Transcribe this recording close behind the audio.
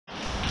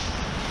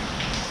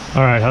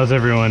All right, how's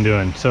everyone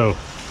doing? So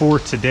for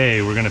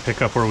today, we're gonna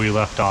pick up where we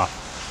left off.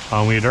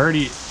 We had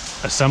already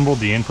assembled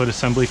the input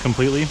assembly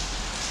completely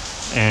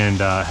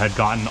and had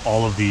gotten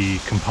all of the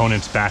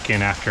components back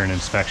in after an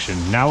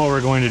inspection. Now what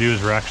we're going to do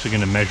is we're actually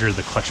gonna measure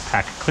the clutch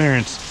pack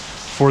clearance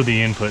for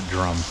the input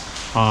drum.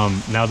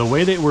 Now the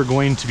way that we're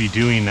going to be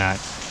doing that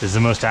is the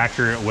most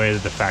accurate way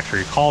that the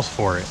factory calls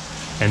for it,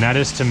 and that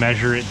is to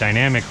measure it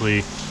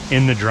dynamically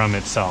in the drum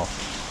itself.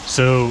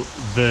 So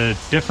the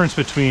difference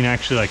between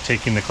actually like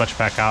taking the clutch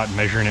pack out and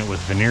measuring it with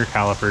veneer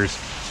calipers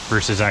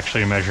versus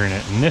actually measuring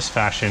it in this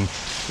fashion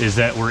is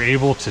that we're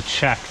able to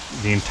check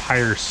the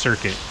entire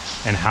circuit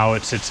and how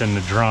it sits in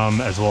the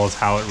drum, as well as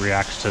how it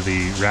reacts to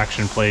the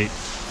reaction plate,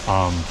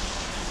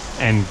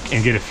 and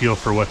get a feel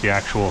for what the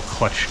actual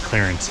clutch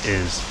clearance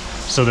is.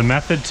 So the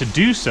method to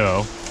do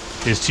so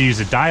is to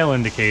use a dial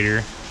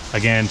indicator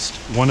against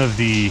one of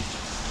the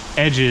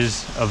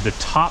edges of the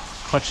top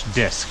clutch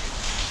disc.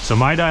 So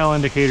my dial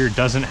indicator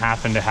doesn't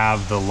happen to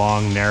have the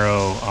long,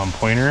 narrow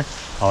pointer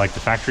like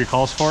the factory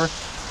calls for.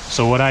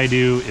 So what I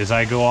do is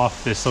I go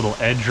off this little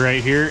edge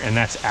right here, and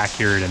that's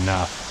accurate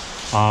enough.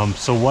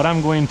 So what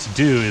I'm going to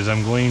do is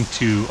I'm going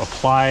to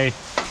apply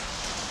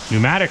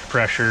pneumatic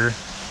pressure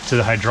to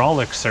the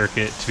hydraulic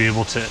circuit to be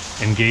able to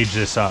engage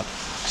this up.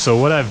 So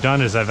what I've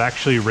done is I've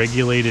actually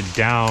regulated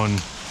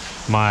down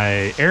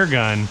my air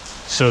gun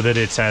so that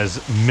it's as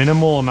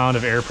minimal amount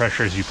of air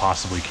pressure as you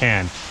possibly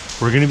can.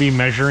 We're going to be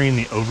measuring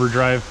the the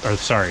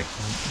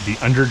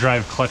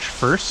underdrive clutch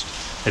first.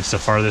 It's the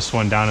farthest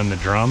one down in the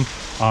drum.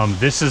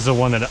 This is the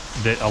one that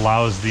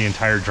allows the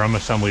entire drum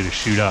assembly to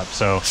shoot up.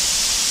 So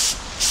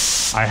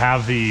I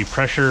have the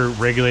pressure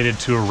regulated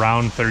to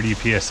around 30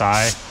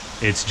 PSI.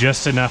 It's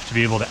just enough to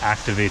be able to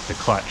activate the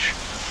clutch.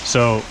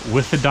 So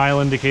with the dial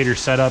indicator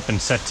set up and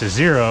set to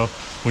 0,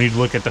 we need to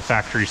look at the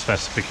factory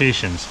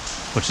specifications,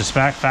 which the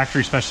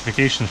factory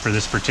specifications for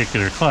this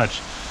particular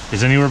clutch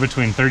is anywhere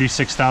between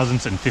 36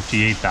 thousandths and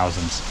 58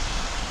 thousandths.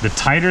 The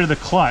tighter the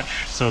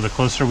clutch, so the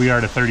closer we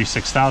are to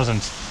 36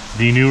 thousandths,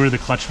 the newer the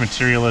clutch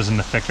material is and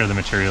the thicker the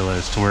material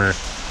is, to where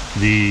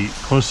the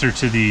closer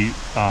to the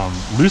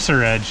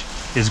looser edge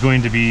is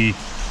going to be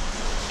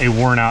a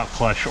worn out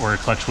clutch or a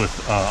clutch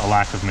with a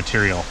lack of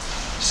material.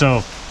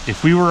 So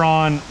if we were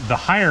on the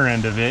higher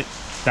end of it,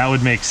 that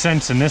would make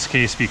sense in this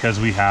case because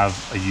we have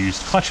a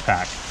used clutch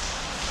pack.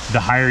 The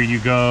higher you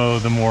go,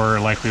 the more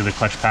likely the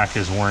clutch pack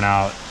is worn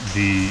out,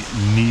 the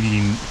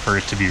needing for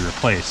it to be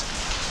replaced.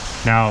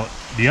 Now,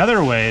 the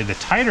other way, the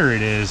tighter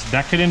it is,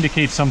 that could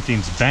indicate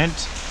something's bent,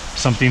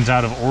 something's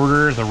out of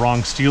order, the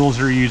wrong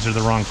steels are used, or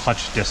the wrong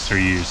clutch discs are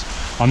used.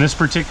 On this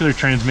particular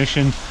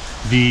transmission,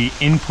 the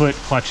input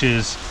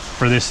clutches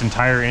for this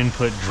entire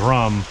input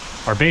drum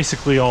are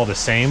basically all the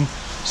same.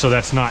 So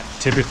that's not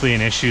typically an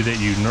issue that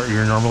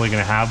you're normally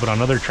going to have, but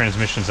on other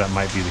transmissions that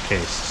might be the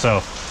case.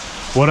 So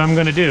what I'm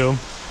going to do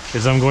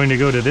is I'm going to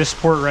go to this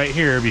port right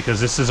here, because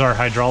this is our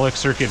hydraulic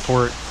circuit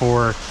port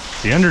for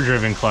the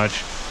underdriven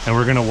clutch, and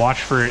we're going to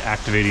watch for it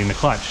activating the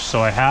clutch. So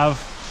I have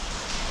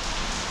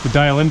the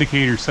dial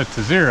indicator set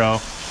to 0.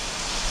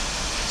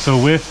 So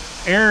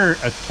with air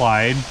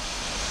applied,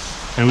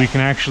 and we can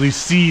actually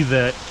see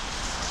that,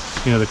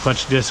 you know, the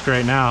clutch disc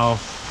right now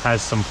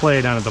has some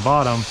play down at the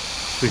bottom.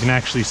 We can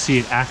actually see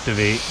it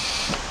activate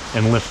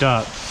and lift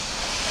up.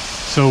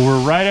 So we're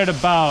right at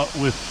about,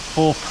 with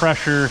full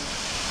pressure,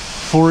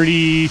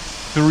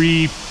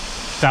 43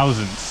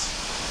 thousandths,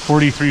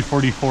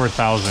 44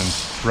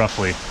 thousandths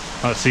roughly.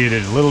 See, it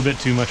is a little bit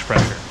too much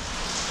pressure.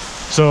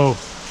 So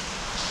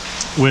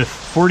with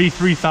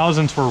 43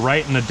 thousandths, we're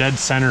right in the dead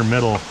center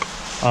middle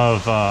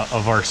of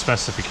our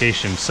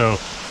specification. So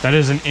that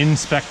is an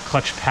in-spec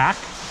clutch pack.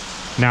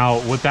 Now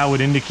what that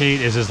would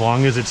indicate is, as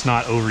long as it's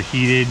not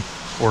overheated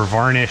or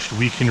varnished,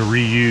 we can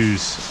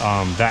reuse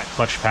that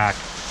clutch pack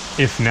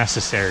if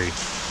necessary.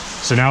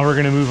 So now we're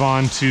going to move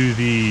on to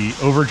the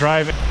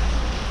overdrive.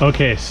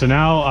 Okay, so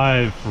now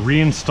I've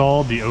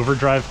reinstalled the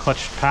overdrive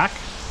clutch pack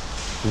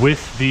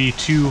with the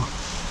 2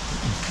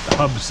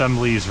 hub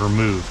assemblies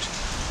removed.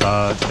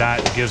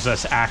 That gives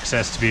us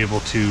access to be able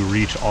to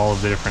reach all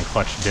of the different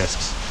clutch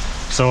discs.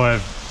 So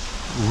I've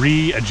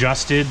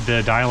readjusted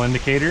the dial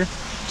indicator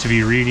to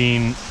be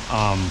reading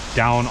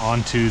down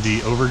onto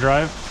the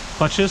overdrive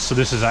clutches. So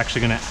this is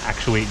actually going to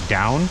actuate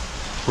down.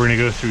 We're going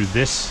to go through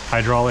this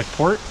hydraulic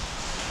port,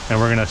 and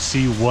we're going to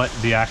see what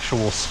the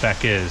actual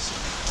spec is.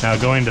 Now,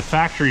 going to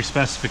factory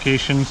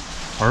specifications,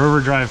 our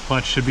overdrive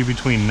clutch should be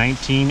between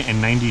 19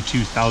 and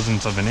 92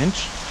 thousandths of an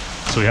inch.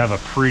 So we have a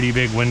pretty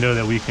big window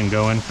that we can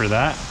go in for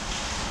that.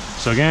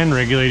 So again,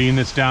 regulating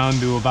this down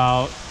to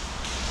about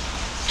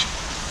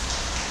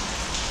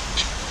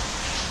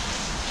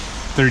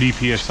 30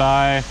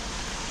 PSI.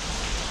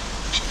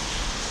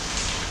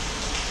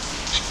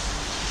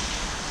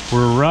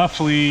 We're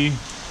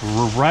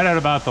right at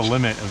about the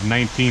limit of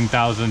 19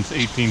 thousandths,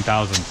 18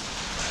 thousandths.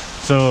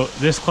 So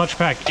this clutch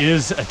pack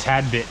is a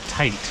tad bit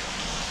tight.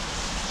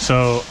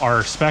 So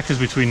our spec is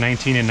between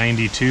 19 and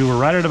 92. We're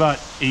right at about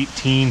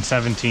 18,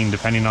 17,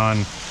 depending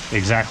on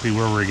exactly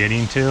where we're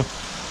getting to.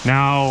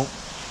 Now,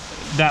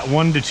 that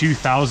 1 to 2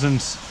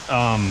 thousandths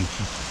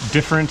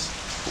difference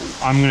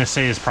I'm going to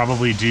say is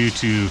probably due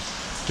to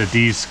that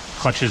these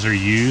clutches are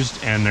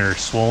used and they're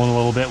swollen a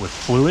little bit with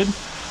fluid.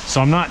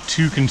 So I'm not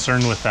too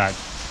concerned with that,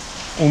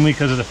 only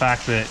because of the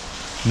fact that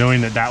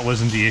knowing that that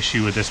wasn't the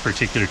issue with this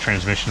particular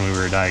transmission we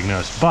were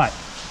diagnosed. But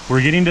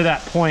we're getting to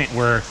that point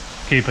where,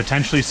 okay,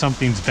 potentially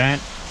something's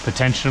bent,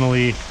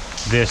 potentially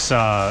this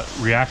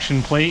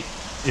reaction plate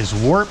is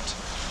warped,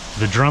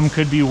 the drum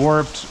could be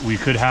warped, we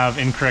could have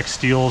incorrect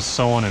steels,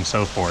 so on and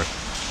so forth.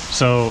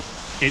 So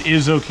it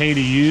is okay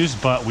to use,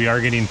 but we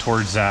are getting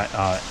towards that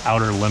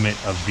outer limit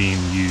of being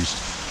used.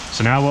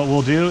 So now what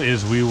we'll do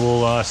is we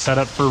will set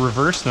up for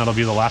reverse, and that'll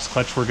be the last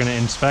clutch we're going to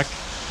inspect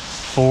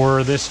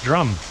for this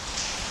drum.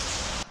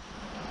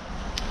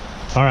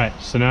 All right,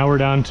 so now we're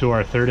down to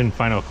our third and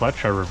final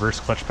clutch, our reverse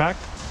clutch pack.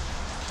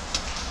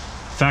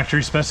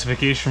 Factory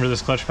specification for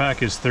this clutch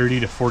pack is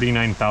 30 to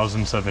 49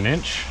 thousandths of an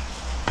inch.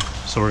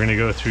 So we're going to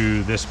go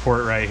through this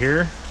port right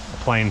here,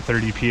 applying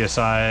 30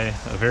 psi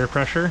of air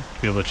pressure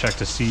to be able to check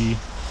to see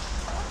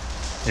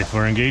if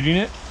we're engaging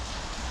it.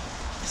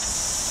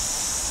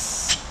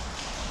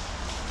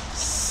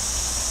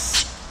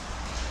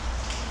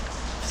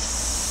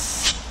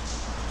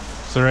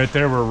 So right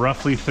there, we're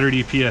roughly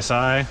 30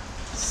 psi.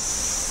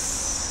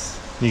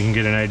 You can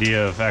get an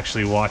idea of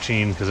actually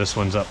watching, because this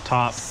one's up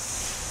top,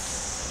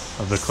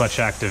 of the clutch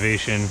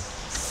activation,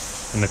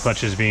 and the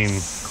clutch is being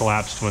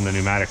collapsed when the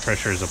pneumatic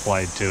pressure is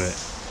applied to it.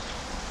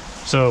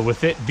 So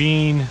with it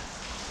being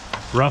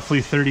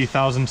roughly 30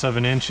 thousandths of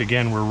an inch,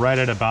 again, we're right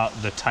at about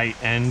the tight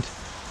end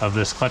of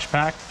this clutch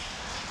pack.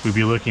 We'd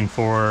be looking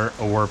for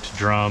a warped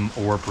drum, a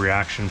warped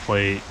reaction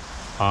plate,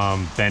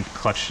 bent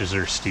clutches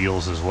or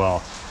steels as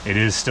well. It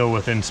is still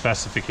within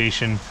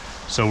specification,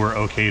 so we're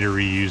okay to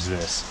reuse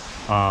this.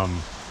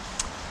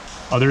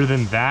 Other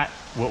than that,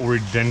 what we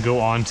then go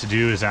on to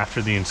do is,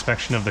 after the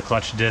inspection of the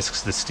clutch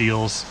discs, the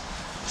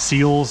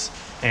seals,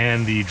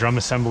 and the drum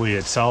assembly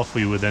itself,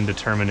 we would then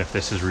determine if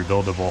this is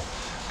rebuildable.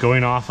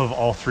 Going off of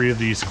all three of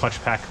these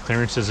clutch pack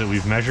clearances that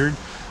we've measured,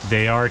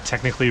 they are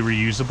technically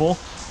reusable.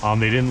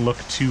 They didn't look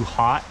too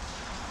hot,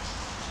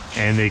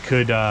 and they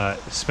could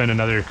spend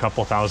another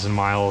couple thousand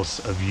miles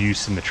of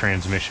use in the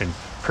transmission.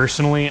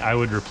 Personally, I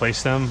would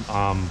replace them.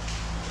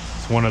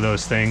 It's one of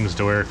those things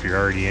to where if you're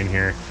already in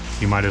here,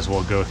 you might as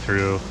well go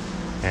through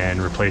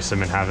and replace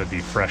them and have it be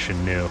fresh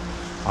and new.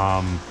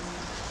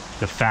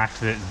 The fact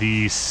that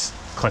these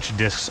clutch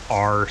discs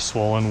are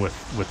swollen with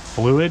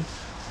fluid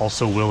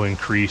also will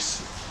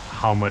increase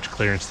how much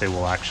clearance they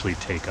will actually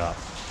take up.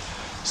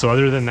 So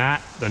other than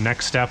that, the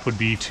next step would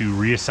be to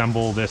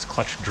reassemble this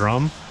clutch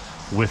drum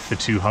with the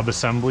two hub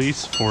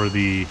assemblies for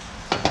the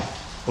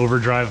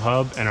overdrive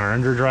hub and our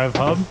underdrive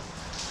hub.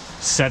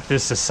 Set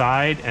this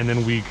aside, and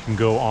then we can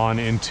go on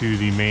into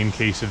the main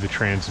case of the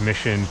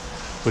transmission,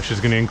 which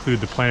is going to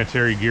include the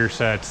planetary gear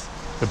sets,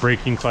 the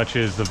braking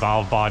clutches, the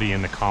valve body,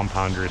 and the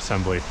compounder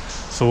assembly.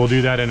 So we'll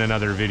do that in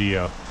another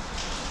video.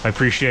 I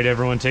appreciate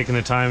everyone taking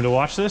the time to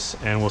watch this,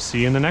 and we'll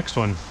see you in the next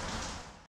one.